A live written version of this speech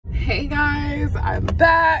Hey guys, I'm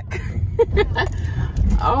back.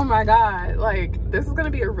 Oh my god, like this is gonna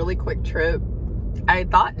be a really quick trip. I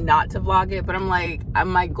thought not to vlog it, but I'm like,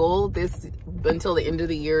 my goal this until the end of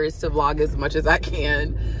the year is to vlog as much as I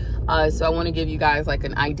can. So I want to give you guys like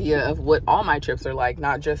an idea of what all my trips are like,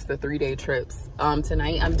 not just the 3-day trips.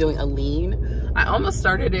 Tonight I'm doing a lean. I almost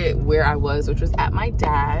started it where I was, which was at my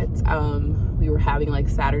dad's. We were having like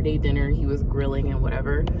Saturday dinner. He was grilling and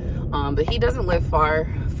whatever. But he doesn't live far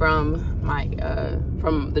from my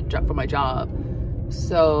my job.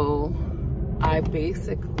 So I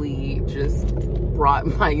basically just brought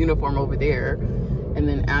my uniform over there, and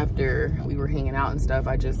then after we were hanging out and stuff,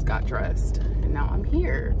 I just got dressed and now I'm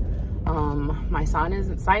here. My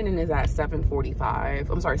sign-in is at 7:45.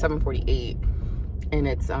 I'm sorry, 7:48, and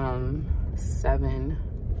it's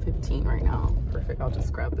 7:15 right now. Perfect. I'll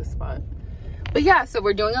just grab this spot. But yeah, so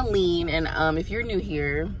we're doing a lean, and if you're new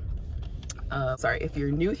here, if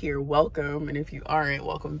you're new here, welcome, and if you aren't,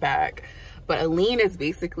 welcome back. But a lean is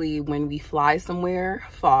basically when we fly somewhere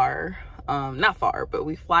far, not far, but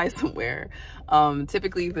we fly somewhere.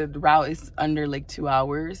 Typically the route is under like 2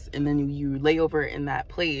 hours, and then you lay over in that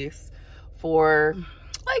place for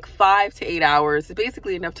like 5 to 8 hours. It's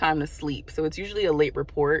basically enough time to sleep. So it's usually a late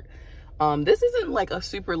report. This isn't like a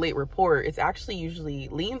super late report. It's actually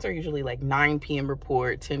leans are usually like 9 p.m.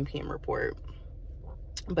 report, 10 p.m. report.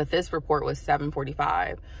 But this report was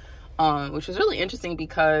 7:45, which was really interesting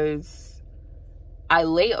because I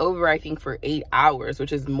lay over, I think, for 8 hours,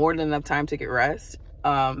 which is more than enough time to get rest.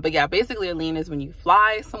 But yeah, basically a lean is when you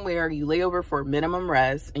fly somewhere, you lay over for minimum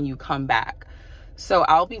rest, and you come back. So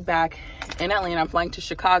I'll be back in Atlanta. I'm flying to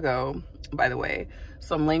Chicago, by the way.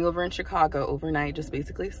 So I'm laying over in Chicago overnight, just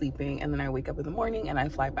basically sleeping, and then I wake up in the morning and I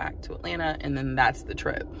fly back to Atlanta, and then that's the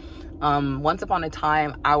trip. Once upon a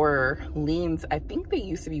time, our leans, I think they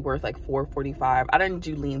used to be worth like $4.45. I didn't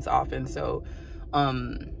do leans often, so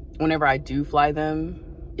whenever I do fly them,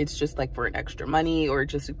 it's just like for an extra money, or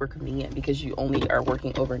just super convenient because you only are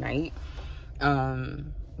working overnight.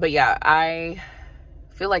 But yeah, I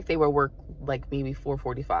feel like they were worth like maybe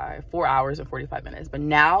 $4.45, 4 hours and 45 minutes. But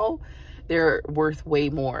now they're worth way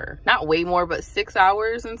more. Not way more, but 6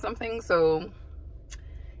 hours and something. So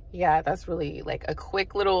yeah, that's really like a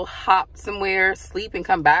quick little hop somewhere, sleep and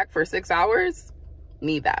come back for 6 hours.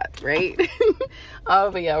 Need that, right?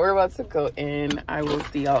 But yeah, we're about to go in. I will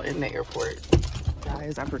see y'all in the airport.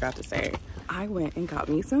 Guys, I forgot to say, I went and got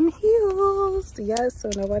me some heels. Yes, so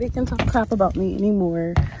nobody can talk crap about me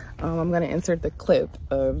anymore. I'm gonna insert the clip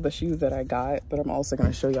of the shoes that I got, but I'm also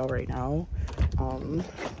gonna show y'all right now,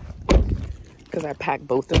 because I packed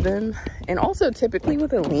both of them. And also, typically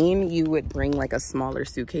with a lean, you would bring like a smaller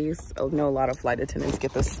suitcase. I know a lot of flight attendants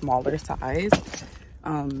get the smaller size,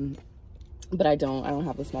 but I don't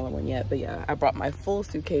have the smaller one yet. But yeah, I brought my full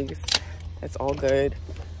suitcase. It's all good.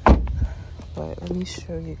 But let me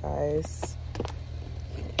show you guys.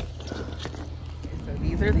 So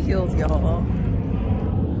these are the heels, y'all.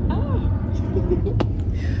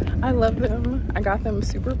 I love them. I got them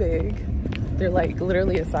super big. They're like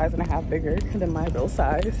literally a size and a half bigger than my real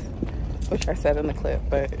size, which I said in the clip.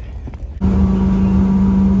 But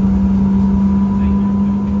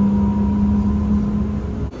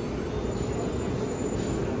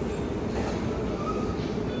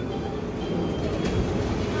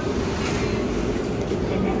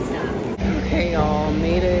okay, y'all,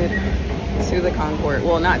 made it to the Concourse.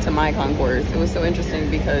 Well, not to my Concourse. It was so interesting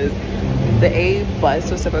because the A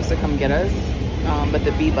bus was supposed to come get us, but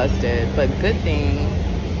the B bus did. But good thing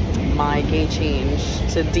my gate changed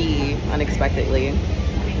to D unexpectedly.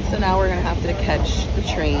 So now we're gonna have to catch the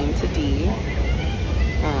train to D.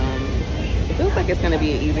 It feels like it's gonna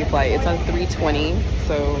be an easy flight. It's on 3:20,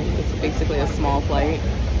 so it's basically a small flight.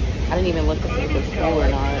 I didn't even look to see if it's full or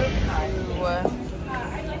not.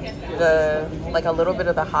 Like a little bit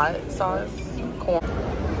of the hot sauce corn.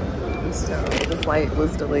 So the flight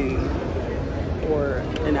was delayed for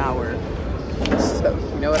an hour. So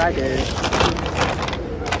you know what I did?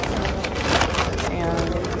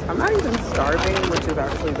 And I'm not even starving, which is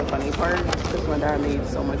actually the funny part, because my dad made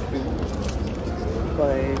so much food.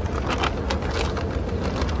 But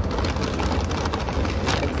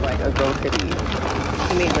it's like a go could eat.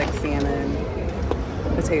 He made like salmon,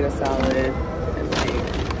 potato salad, and like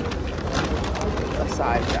a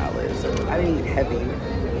side salad. So I didn't eat heavy.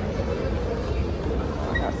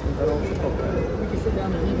 I got some good old Chipotle. We can sit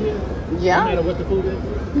down and eat here? Yeah. No matter what the food is?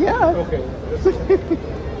 Yeah. Okay. See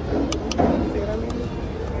what I mean?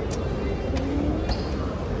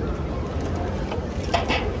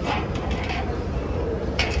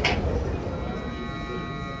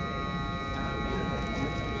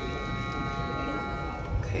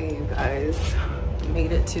 Okay, Okay, you guys,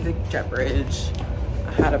 made it to the jet bridge.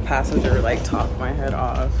 I had a passenger like talk my head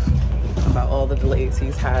off about all the delays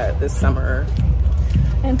he's had this summer.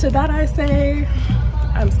 And to that I say,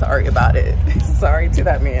 I'm sorry about it. Sorry to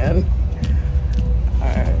that man. All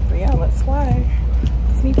right, but yeah, let's fly.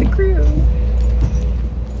 Let's meet the crew.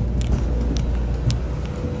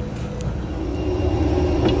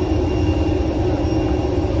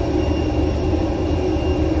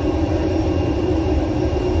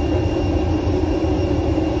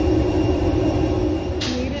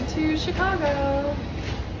 Chicago,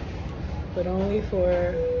 but only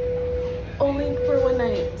for one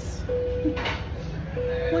night.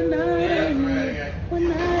 One night only. One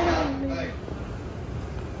night only.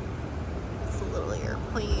 It's a little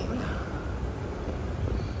airplane.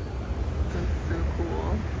 That's so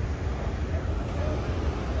cool.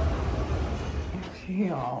 Okay,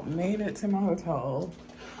 y'all, made it to my hotel.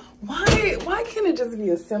 Why can't it just be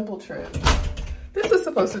a simple trip? This was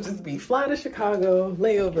supposed to just be fly to Chicago,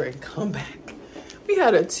 layover, and come back. We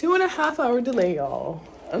had a 2.5-hour delay, y'all.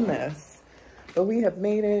 A mess. But we have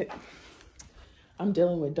made it. I'm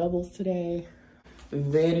dealing with doubles today.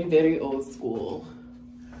 Very, very old school.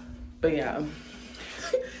 But yeah,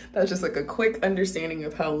 that's just like a quick understanding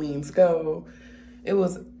of how leans go. It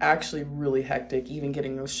was actually really hectic, even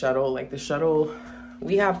getting the shuttle. Like the shuttle,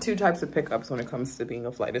 we have two types of pickups when it comes to being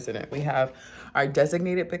a flight attendant. We have our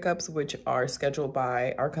designated pickups, which are scheduled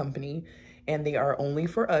by our company, and they are only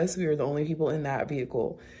for us. We are the only people in that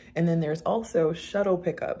vehicle. And then there's also shuttle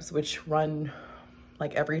pickups, which run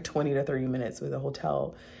like every 20 to 30 minutes with a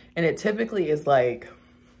hotel. And it typically is like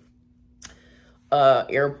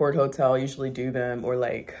airport hotel usually do them, or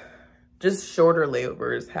like just shorter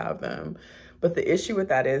layovers have them. But the issue with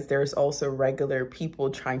that is there's also regular people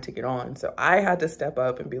trying to get on. So I had to step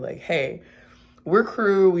up and be like, hey, we're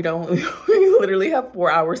crew. We literally have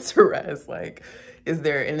 4 hours to rest. Like, is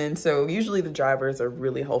there? And then so usually the drivers are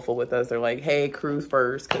really helpful with us. They're like, hey, crew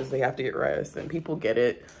first, because they have to get rest, and people get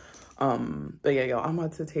it. But yeah, y'all, I'm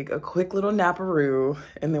about to take a quick little naparoo,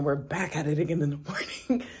 and then we're back at it again in the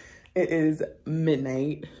morning. It is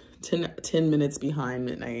midnight, 10 minutes behind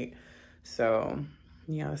midnight. So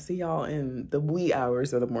yeah, see y'all in the wee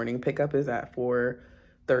hours of the morning. Pickup is at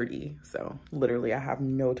 4:30. So literally I have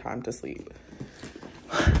no time to sleep.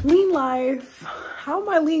 Lean life. How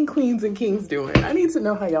my lean queens and kings doing? I need to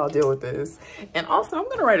know how y'all deal with this. And also I'm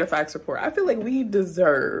gonna write a facts report. I feel like we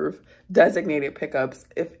deserve designated pickups.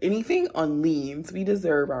 If anything on leans, we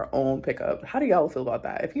deserve our own pickup. How do y'all feel about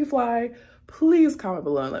that? If you fly, please comment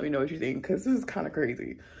below and let me know what you think, because this is kind of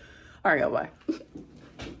crazy. All right, y'all, bye.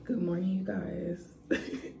 Good morning, you guys.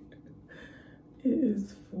 It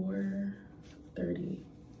is 4:30.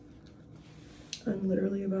 I'm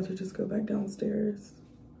literally about to just go back downstairs.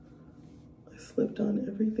 I slipped on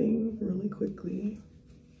everything really quickly.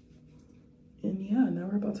 And yeah, now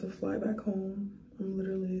we're about to fly back home. I'm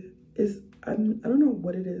literally, I don't know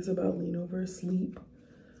what it is about lean over sleep,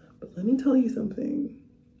 but let me tell you something.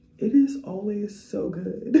 It is always so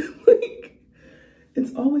good. Like,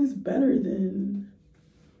 it's always better than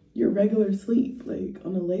your regular sleep. Like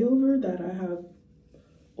on a layover that I have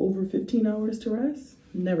over 15 hours to rest,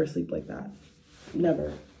 never sleep like that.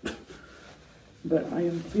 Never. But I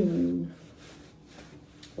am feeling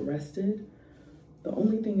rested. The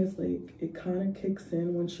only thing is, like, it kind of kicks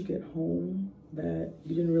in once you get home that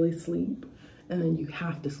you didn't really sleep, and then you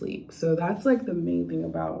have to sleep. So that's like the main thing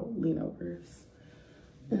about lean overs.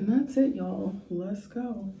 And that's it, y'all. Let's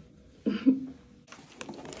go.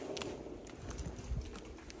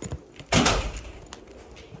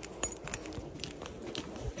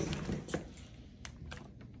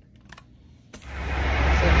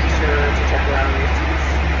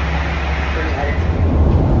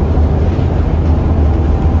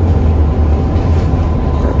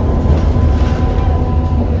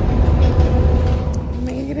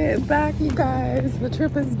 Back, you guys, the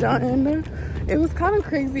trip is done. It was kind of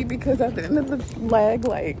crazy because at the end of the leg,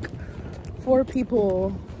 like 4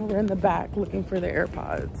 people were in the back looking for their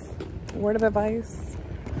AirPods. Word of advice,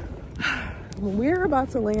 when we're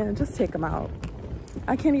about to land, just take them out.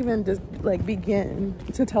 I can't even just like begin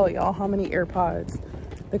to tell y'all how many AirPods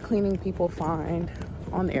the cleaning people find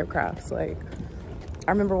on the aircrafts. Like,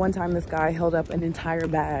 I remember one time this guy held up an entire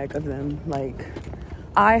bag of them. Like,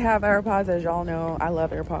 I have AirPods, as y'all know. I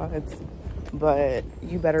love AirPods, but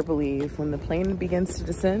you better believe when the plane begins to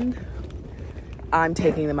descend, I'm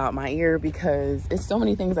taking them out my ear, because it's so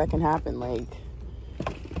many things that can happen. Like,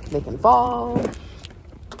 they can fall.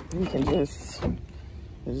 You can it's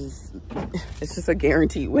just a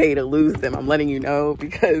guaranteed way to lose them. I'm letting you know,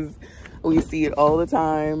 because We see it all the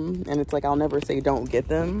time, and it's like, I'll never say don't get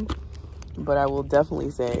them, but I will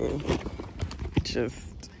definitely say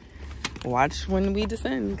just watch when we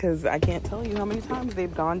descend, because I can't tell you how many times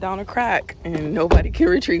they've gone down a crack and nobody can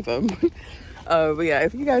retrieve them. But yeah,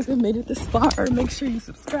 if you guys have made it this far, make sure you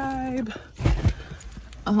subscribe.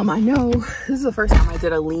 I know this is the first time I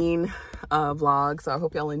did a lean vlog, so I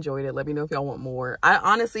hope y'all enjoyed it. Let me know if y'all want more. I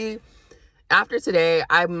honestly, after today,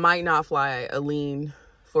 I might not fly a lean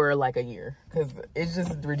for like a year, because it's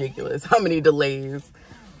just ridiculous how many delays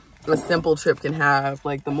a simple trip can have.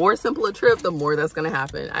 Like, the more simple a trip, the more that's gonna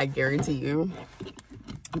happen, I guarantee you.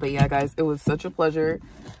 But yeah, guys, it was such a pleasure.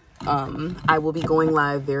 I will be going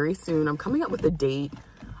live very soon. I'm coming up with a date.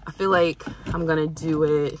 I feel like I'm gonna do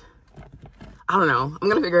it, I don't know, I'm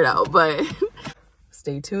gonna figure it out, but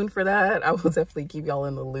stay tuned for that. I will definitely keep y'all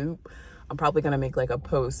in the loop. I'm probably gonna make like a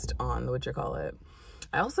post on whatchamacallit.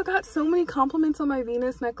 I also got so many compliments on my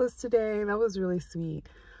Venus necklace today. That was really sweet.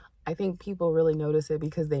 I think people really notice it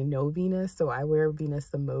because they know Venus, so I wear Venus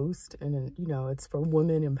the most, and you know, it's for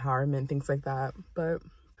women empowerment, things like that. But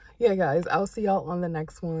yeah, guys, I'll see y'all on the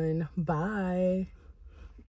next one. Bye.